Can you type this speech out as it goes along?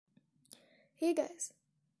Hey guys,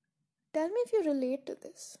 tell me if you relate to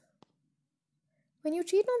this. When you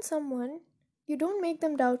cheat on someone, you don't make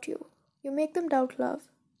them doubt you. You make them doubt love.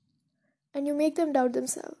 And you make them doubt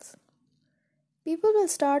themselves. People will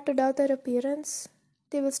start to doubt their appearance.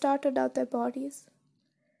 They will start to doubt their bodies.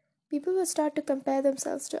 People will start to compare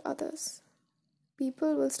themselves to others.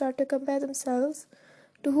 People will start to compare themselves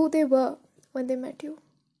to who they were when they met you.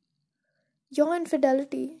 Your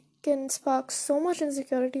infidelity can spark so much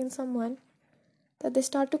insecurity in someone that they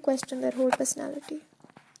start to question their whole personality.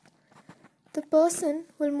 The person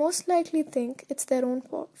will most likely think it's their own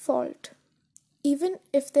fault, even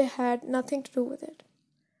if they had nothing to do with it.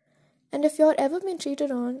 And if you're ever been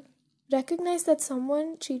cheated on, recognize that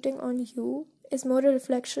someone cheating on you is more a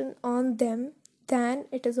reflection on them than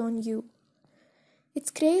it is on you.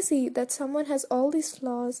 It's crazy that someone has all these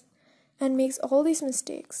flaws and makes all these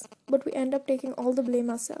mistakes, but we end up taking all the blame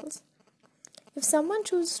ourselves. If someone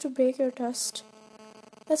chooses to break your trust,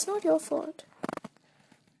 that's not your fault.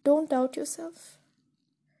 Don't doubt yourself.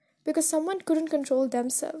 Because someone couldn't control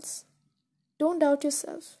themselves. Don't doubt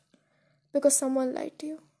yourself because someone lied to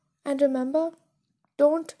you. And remember,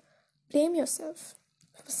 don't blame yourself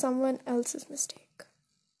for someone else's mistake.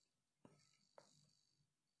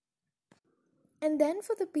 And then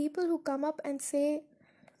for the people who come up and say,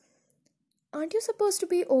 aren't you supposed to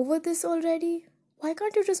be over this already? Why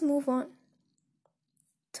can't you just move on?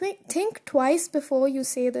 Think twice before you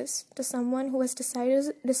say this to someone who has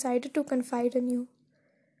decided to confide in you.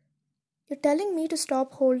 You're telling me to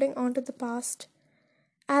stop holding on to the past,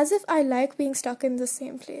 as if I like being stuck in the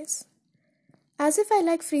same place. As if I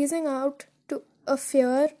like freezing out to a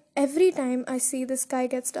fear every time I see the sky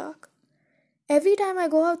gets dark. Every time I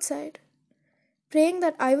go outside, praying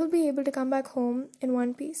that I will be able to come back home in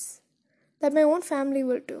one piece, that my own family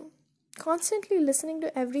will too. Constantly listening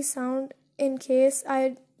to every sound in case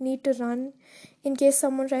I need to run, in case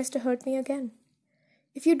someone tries to hurt me again.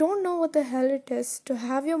 If you don't know what the hell it is to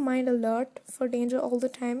have your mind alert for danger all the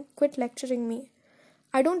time, quit lecturing me.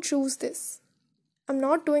 I don't choose this. I'm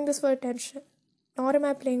not doing this for attention, nor am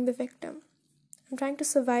I playing the victim. I'm trying to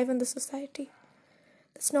survive in the society.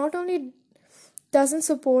 This not only doesn't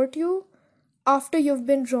support you after you've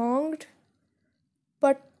been wronged,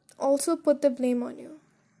 but also put the blame on you.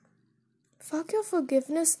 Fuck your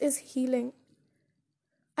forgiveness is healing.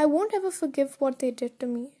 I won't ever forgive what they did to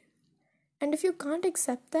me. And if you can't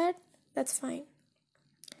accept that, that's fine.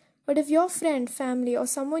 But if your friend, family, or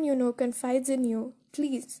someone you know confides in you,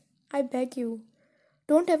 please, I beg you,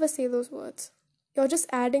 don't ever say those words. You're just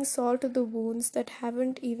adding salt to the wounds that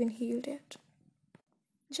haven't even healed yet.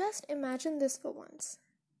 Just imagine this for once.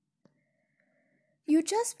 You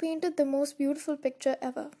just painted the most beautiful picture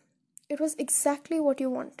ever. It was exactly what you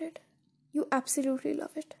wanted. You absolutely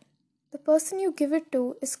love it. The person you give it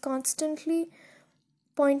to is constantly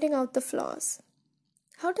pointing out the flaws.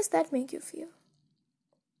 How does that make you feel?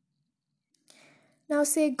 Now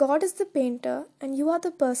say God is the painter and you are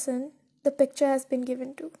the person the picture has been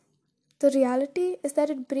given to. The reality is that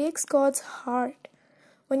it breaks God's heart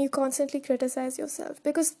when you constantly criticize yourself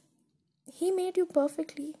because He made you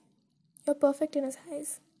perfectly. You're perfect in His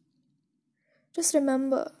eyes. Just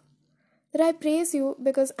remember that I praise you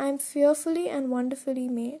because I'm fearfully and wonderfully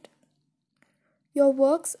made. Your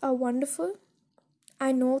works are wonderful.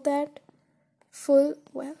 I know that full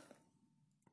well.